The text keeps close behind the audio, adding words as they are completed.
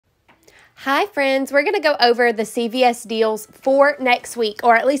Hi friends, we're going to go over the CVS deals for next week,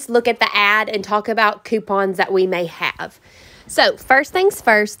 or at least look at the ad and talk about coupons that we may have. So first things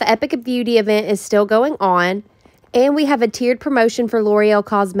first, the Epic of Beauty event is still going on, and we have a tiered promotion for L'Oreal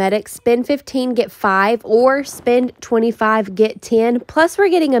Cosmetics. Spend 15, get 5, or spend 25, get 10, plus we're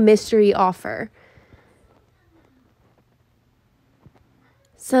getting a mystery offer.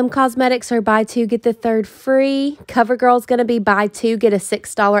 Some cosmetics are buy two, get the third free. Covergirl is going to be buy two, get a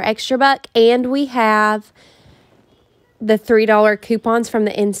 $6 extra buck. And we have the $3 coupons from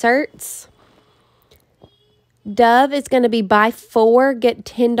the inserts. Dove is going to be buy 4, get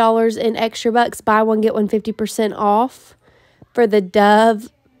 $10 in extra bucks. Buy 1, get 1 50% off. For the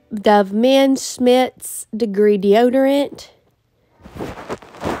Dove Men Schmidt's Degree Deodorant.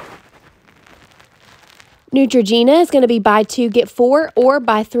 Neutrogena is going to be buy 2, get 4, or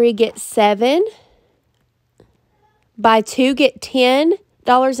buy 3, get 7. Buy 2, get $10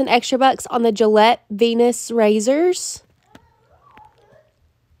 in extra bucks on the Gillette Venus razors.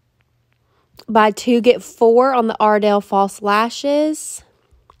 Buy 2, get 4 on the Ardell false lashes.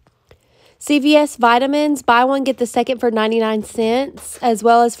 CVS vitamins, buy 1, get the second for 99 cents, as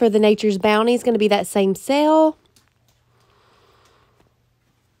well as for the Nature's Bounty is going to be that same sale.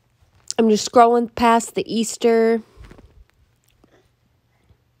 I'm just scrolling past the Easter.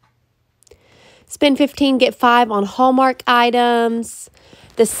 Spend 15, get 5 on Hallmark items.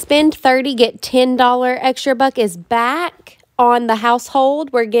 The spend 30, get $10 extra buck is back on the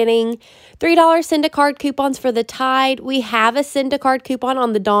household. We're getting $3 Send a Card coupons for the Tide. We have a Send a Card coupon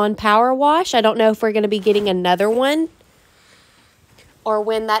on the Dawn Power Wash. I don't know if we're going to be getting another one or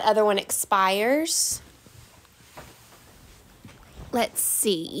when that other one expires. Let's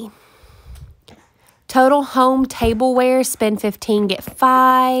see. Total Home Tableware, spend 15, get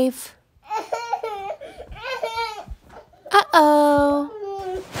 5. Uh-oh.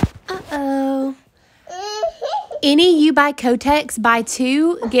 Any You Buy Kotex, buy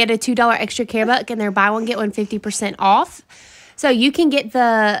 2, get a $2 extra care buck, and they're buy 1, get 1 50% off. So you can get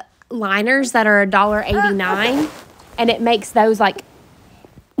the liners that are $1.89, and it makes those like,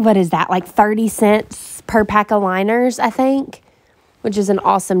 what is that, like 30 cents per pack of liners, I think, which is an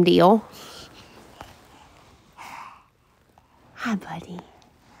awesome deal. Hi, buddy.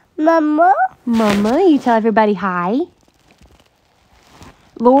 Mama? Mama, you tell everybody hi.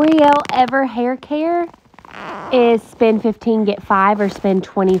 L'Oreal Ever Hair Care is spend 15, get 5, or spend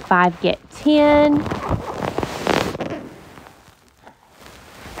 25, get 10.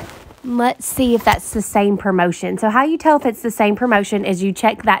 Let's see if that's the same promotion. So how you tell if it's the same promotion is you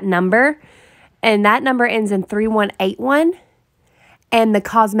check that number, and that number ends in 3181. And the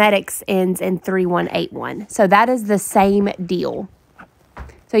cosmetics ends in 3181. So that is the same deal.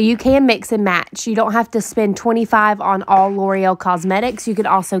 So you can mix and match. You don't have to spend 25 on all L'Oreal cosmetics. You could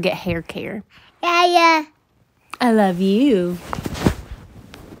also get hair care. Yeah. I love you.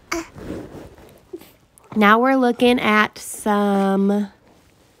 Now we're looking at some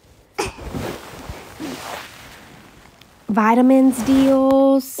vitamins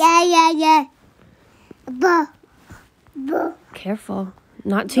deals. Yeah. Careful.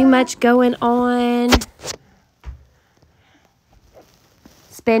 Not too much going on.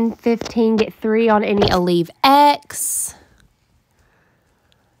 Spend 15, get 3 on any Aleve X.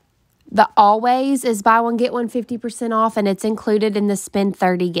 The Always is buy 1, get 1 50% off, and it's included in the spend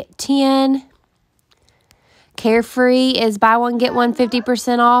 30, get 10. Carefree is buy 1, get 1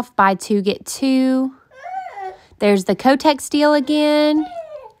 50% off, buy 2, get 2. There's the Kotex deal again.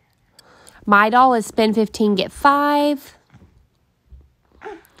 Midol is spend 15, get 5.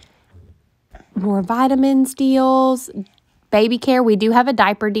 More vitamins deals. Baby care, we do have a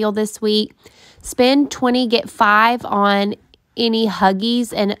diaper deal this week. Spend 20, get 5 on any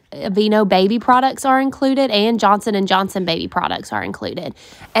Huggies, and Aveeno baby products are included, and Johnson & Johnson baby products are included.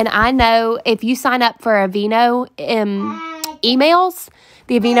 And I know if you sign up for Aveeno emails,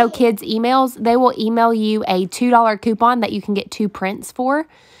 the Aveeno Kids emails, they will email you a $2 coupon that you can get 2 prints for.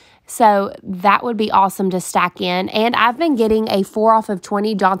 So that would be awesome to stack in. And I've been getting a 4 off of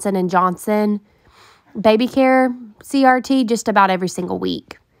 20 Johnson & Johnson baby care CRT just about every single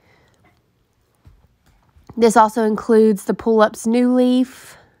week. This also includes the Pull-Ups New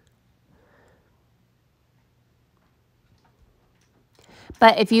Leaf.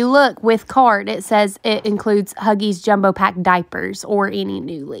 But if you look with card, it says it includes Huggies Jumbo Pack diapers or any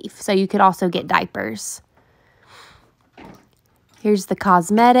New Leaf. So you could also get diapers. Here's the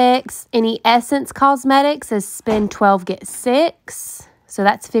cosmetics. Any Essence cosmetics is spend 12, get 6. So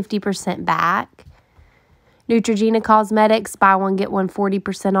that's 50% back. Neutrogena Cosmetics, buy 1, get 1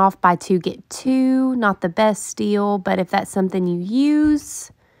 40% off, buy 2, get 2. Not the best deal, but if that's something you use.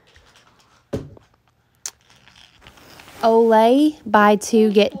 Olay, buy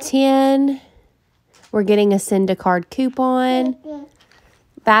 2, get 10. We're getting a send a card coupon.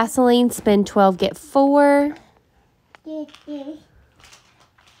 Vaseline, spend 12, get 4.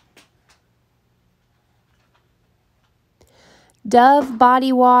 Dove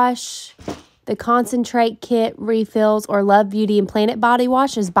body wash, the concentrate kit refills, or Love Beauty and Planet body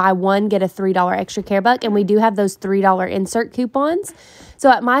wash is buy 1, get a $3 extra care buck. And we do have those $3 insert coupons. So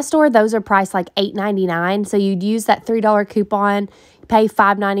at my store, those are priced like $8.99. So you'd use that $3 coupon, pay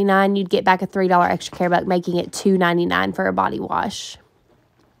 $5.99, you'd get back a $3 extra care buck, making it $2.99 for a body wash.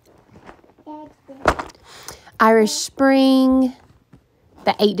 Irish Spring,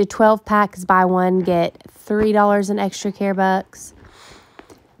 the 8 to 12 pack is buy 1, get $3 in extra care bucks.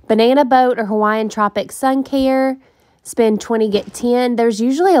 Banana Boat or Hawaiian Tropic Sun Care, spend 20, get 10. There's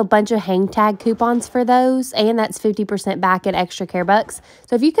usually a bunch of hang tag coupons for those, and that's 50% back at extra care bucks.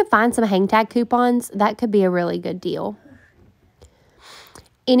 So if you could find some hang tag coupons, that could be a really good deal.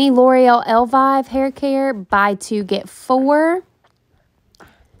 Any L'Oreal Elvive hair care, buy 2, get 4.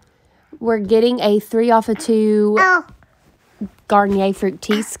 We're getting a 3 off of 2 Garnier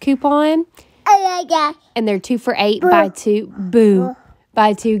Fructis coupon. And they're 2 for $8, buy 2. Boo.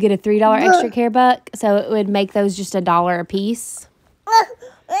 Buy 2, get a $3 extra care buck. So it would make those just $1 a piece.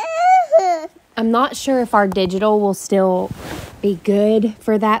 I'm not sure if our digital will still be good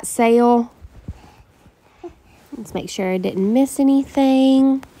for that sale. Let's make sure I didn't miss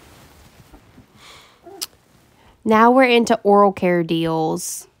anything. Now we're into oral care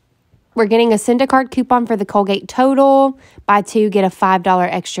deals. We're getting a send a card coupon for the Colgate Total. Buy 2, get a $5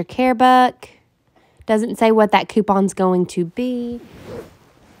 extra care buck. Doesn't say what that coupon's going to be.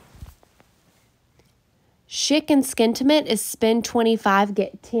 Chic and Skintimate is spend 25,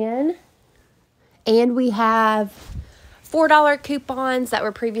 get 10. And we have $4 coupons that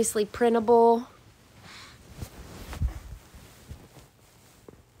were previously printable.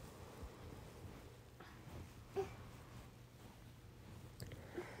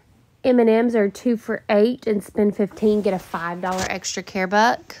 M&M's are 2 for $8 and spend 15, get a $5 extra care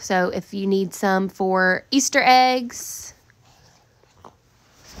buck. So if you need some for Easter eggs.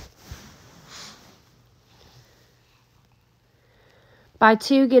 Buy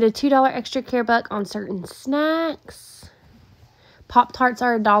 2, get a $2 extra care buck on certain snacks. Pop-Tarts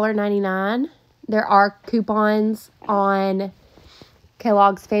are $1.99. There are coupons on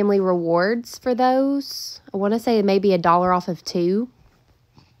Kellogg's Family Rewards for those. I want to say maybe $1 off of 2.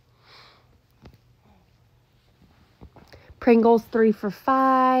 Pringles, 3 for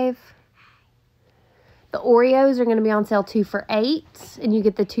 $5. The Oreos are going to be on sale 2 for $8. And you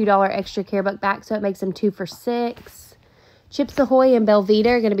get the $2 extra care buck back, so it makes them 2 for $6. Chips Ahoy and Belvita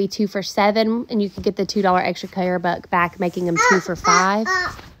are going to be 2 for $7. And you can get the $2 extra care buck back, making them 2 for $5.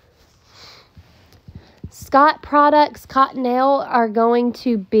 Scott products, Cottonelle, are going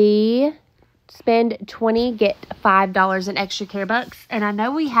to be spend 20, get $5 in extra care bucks. And I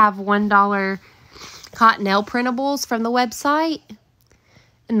know we have $1 Cottonelle printables from the website.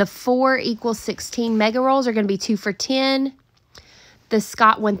 And the 4 equals 16 mega rolls are going to be 2 for $10. The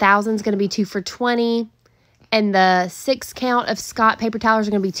Scott 1000 is going to be 2 for $20. And the 6 count of Scott paper towels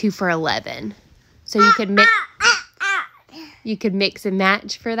are going to be 2 for $11. So you could mix and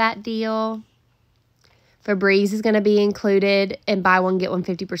match for that deal. Febreze is going to be included, and buy 1 get 1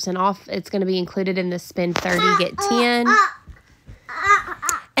 50% off. It's going to be included in the spend 30 get 10.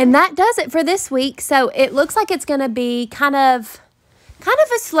 And that does it for this week. So it looks like it's going to be kind of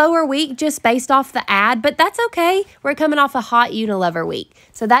a slower week just based off the ad, but that's okay. We're coming off a hot Unilever week.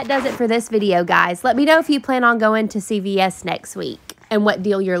 So that does it for this video, guys. Let me know if you plan on going to CVS next week and what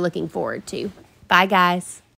deal you're looking forward to. Bye, guys.